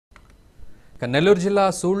నెల్లూరు జిల్లా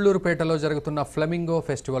సూళ్లూరుపేటలో జరుగుతున్న ఫ్లెమింగో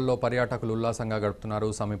ఫెస్టివల్లో పర్యాటకులు ఉల్లాసంగా గడుపుతున్నారు.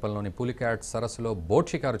 సమీపంలోని పులికాట్ సరస్సులో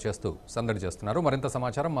బోట్ షికారు చేస్తూ సందడి చేస్తున్నారు. మరింత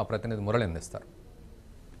సమాచారం మా ప్రతినిధి మురళి అందిస్తారు.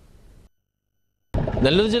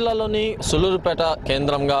 నెల్లూరు జిల్లాలోని సుల్లూరుపేట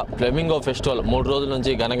కేంద్రంగా ఫ్లెమింగో ఫెస్టివల్ 3 రోజుల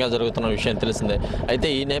నుంచి ఘనంగా జరుగుతున్న విషయం తెలిసిందే. అయితే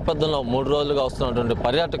ఈ నేపథ్యంలో 3 రోజులుగా వస్తున్నటువంటి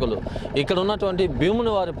పర్యాటకులు ఇక్కడ ఉన్నటువంటి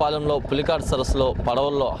భీముని వారి పాలెంలో పులికాట్ సరస్సులో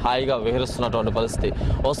పడవల్లో హాయిగా విహరిస్తున్నటువంటి పరిస్థితి.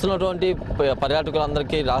 వస్తున్నటువంటి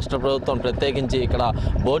పర్యాటకులందరికీ రాష్ట్ర ప్రభుత్వం ప్రత్యేకించి ఇక్కడ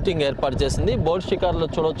బోటింగ్ ఏర్పాటు చేసింది. బోట్ షికారులు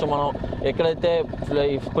చూడొచ్చు మనం. ఎక్కడైతే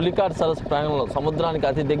పులికాట్ సరస్సు ప్రాంగణంలో సముద్రానికి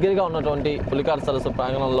అతి దగ్గరగా ఉన్నటువంటి పులికాట్ సరస్సు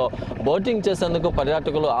ప్రాంగణంలో బోటింగ్ చేసేందుకు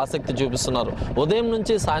పర్యాటకులు ఆసక్తి చూపిస్తున్నారు. ఉదయం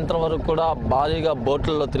నుంచి సాయంత్రం వరకు కూడా భారీగా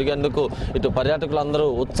బోట్లలో తిరిగేందుకు ఇటు పర్యాటకులందరూ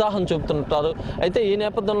ఉత్సాహం చూపుతుంటారు. అయితే ఈ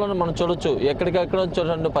నేపథ్యంలోనే మనం చూడొచ్చు, ఎక్కడికెక్కడ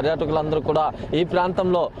వచ్చేటువంటి పర్యాటకులందరూ కూడా ఈ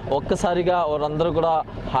ప్రాంతంలో ఒక్కసారిగా వారందరూ కూడా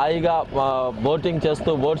హాయిగా బోటింగ్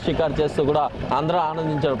చేస్తూ బోట్ షికార్ చేస్తూ కూడా అందరూ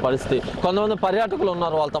ఆనందించే పరిస్థితి. కొంతమంది పర్యాటకులు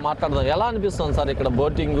ఉన్నారు, వాళ్ళతో మాట్లాడదాం. ఎలా అనిపిస్తుంది సార్ ఇక్కడ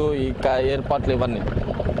బోటింగ్ ఈ ఏర్పాట్లు ఇవన్నీ?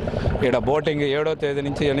 ఇక్కడ బోటింగ్ 7వ తేదీ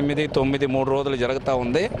నుంచి 8, 9 3 రోజులు జరుగుతూ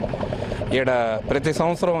ఉంది. ఇక్కడ ప్రతి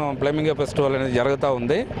సంవత్సరం ఫ్లెమింగో ఫెస్టివల్ అనేది జరుగుతూ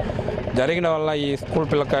ఉంది. జరిగిన వల్ల ఈ స్కూల్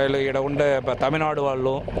పిల్లకాయలు ఇక్కడ ఉండే తమిళనాడు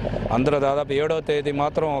వాళ్ళు అందరూ దాదాపు 7వ తేదీ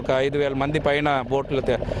మాత్రం ఒక 5,000 మంది పైన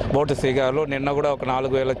బోటు సిగాలు, నిన్న కూడా ఒక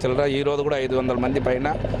 4,000 చిల్లర, ఈరోజు కూడా 500 మంది పైన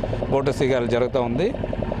బోటు సిగాలు జరుగుతూ ఉంది.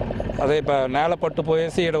 అదే నేల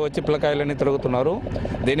పట్టుపోయేసి ఈడ వచ్చి పిల్లకాయలని తిరుగుతున్నారు.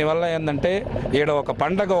 దీనివల్ల ఏంటంటే ఈడ ఒక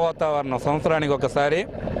పండగ వాతావరణం సంవత్సరానికి ఒకసారి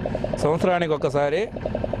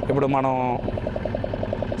ఇప్పుడు మనం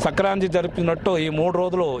సంక్రాంతి జరిపినట్టు ఈ 3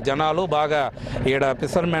 రోజులు జనాలు బాగా ఈడ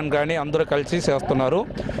ఫిషర్మెన్ కానీ అందరూ కలిసి చేస్తున్నారు.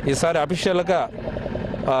 ఈసారి అఫీషియల్గా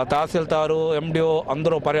తహసీల్దారు, ఎండిఓ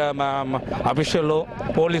అందరూ అఫీషియల్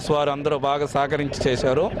పోలీసు వారు అందరూ బాగా సహకరించి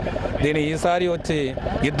చేశారు. ఈసారి వచ్చి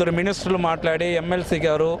 2 మినిస్టర్లు మాట్లాడి, ఎమ్మెల్సీ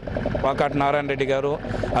గారు వాకాటి నారాయణ రెడ్డి గారు,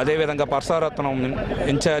 అదేవిధంగా పరసారత్నం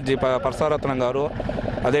ఇన్ఛార్జి పరసారత్నం గారు,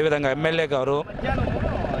 అదేవిధంగా ఎమ్మెల్యే గారు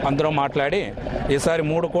అందరూ మాట్లాడి ఈసారి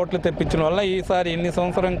 3 కోట్లు తెప్పించిన వల్ల ఈసారి ఇన్ని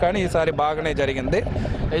సంవత్సరం కానీ ఈసారి బాగానే జరిగింది.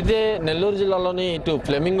 అయితే నెల్లూరు జిల్లాలోని ఇటు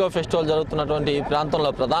ఫ్లెమింగో ఫెస్టివల్ జరుగుతున్నటువంటి ఈ ప్రాంతంలో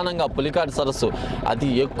ప్రధానంగా పులికాట్ సరస్సు అతి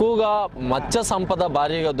ఎక్కువగా మత్స్య సంపద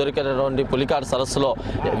భారీగా దొరికేటటువంటి పులికాట్ సరస్సులో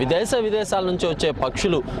విదేశాల నుంచి వచ్చే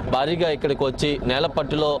పక్షులు భారీగా ఇక్కడికి వచ్చి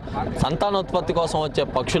నేలపట్టిలో సంతానోత్పత్తి కోసం వచ్చే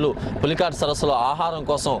పక్షులు పులికాట్ సరస్సులో ఆహారం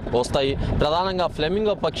కోసం వస్తాయి. ప్రధానంగా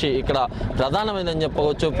ఫ్లెమింగో పక్షి ఇక్కడ ప్రధానమైనదని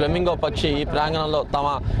చెప్పవచ్చు. ఫ్లెమింగో పక్షి ఈ ప్రాంగణంలో తమ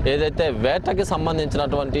ఏదైతే వేటకి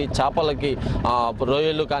సంబంధించినటువంటి చేపలకి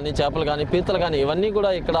రొయ్యలు కానీ, చేపలు కానీ, పీతలు కానీ ఇవన్నీ కూడా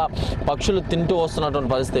ఇక్కడ పక్షులు తింటూ వస్తున్నటువంటి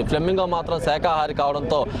పరిస్థితి. ఫ్లెమింగో మాత్రం శాకాహారి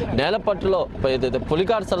కావడంతో నేలపట్టులో ఏదైతే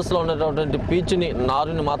పులికాట్ సరస్సులో ఉన్నటువంటి పీచుని,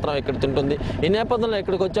 నారుని మాత్రం ఇక్కడ తింటుంది. ఈ నేపథ్యంలో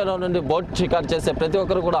ఇక్కడికి వచ్చేటువంటి బోట్ షికార్ చేసే ప్రతి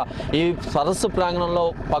ఒక్కరు కూడా ఈ సరస్సు ప్రాంగణంలో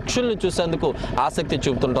పక్షుల్ని చూసేందుకు ఆసక్తి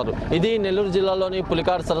చూపుతుంటారు. ఇది నెల్లూరు జిల్లాలోని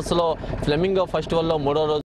పులికాట్ సరస్సులో ఫ్లెమింగో ఫెస్టివల్లో 3వ రోజు.